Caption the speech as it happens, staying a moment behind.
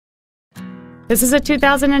This is a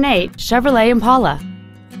 2008 Chevrolet Impala.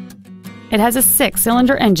 It has a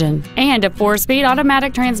 6-cylinder engine and a 4-speed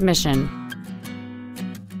automatic transmission.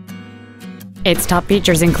 Its top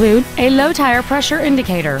features include a low tire pressure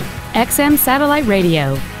indicator, XM satellite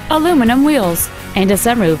radio, aluminum wheels, and a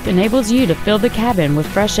sunroof enables you to fill the cabin with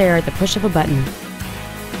fresh air at the push of a button.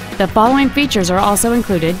 The following features are also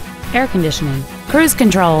included: air conditioning, cruise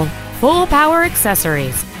control, full power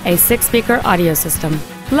accessories, a 6-speaker audio system,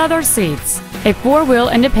 leather seats, a 4-wheel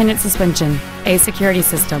independent suspension, a security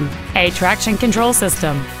system, a traction control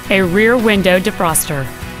system, a rear window defroster,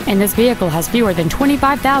 and this vehicle has fewer than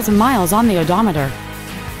 25,000 miles on the odometer.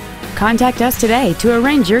 Contact us today to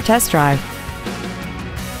arrange your test drive.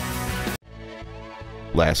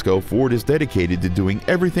 Lasco Ford is dedicated to doing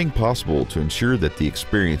everything possible to ensure that the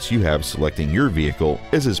experience you have selecting your vehicle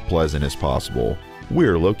is as pleasant as possible.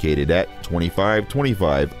 We're located at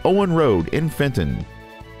 2525 Owen Road in Fenton.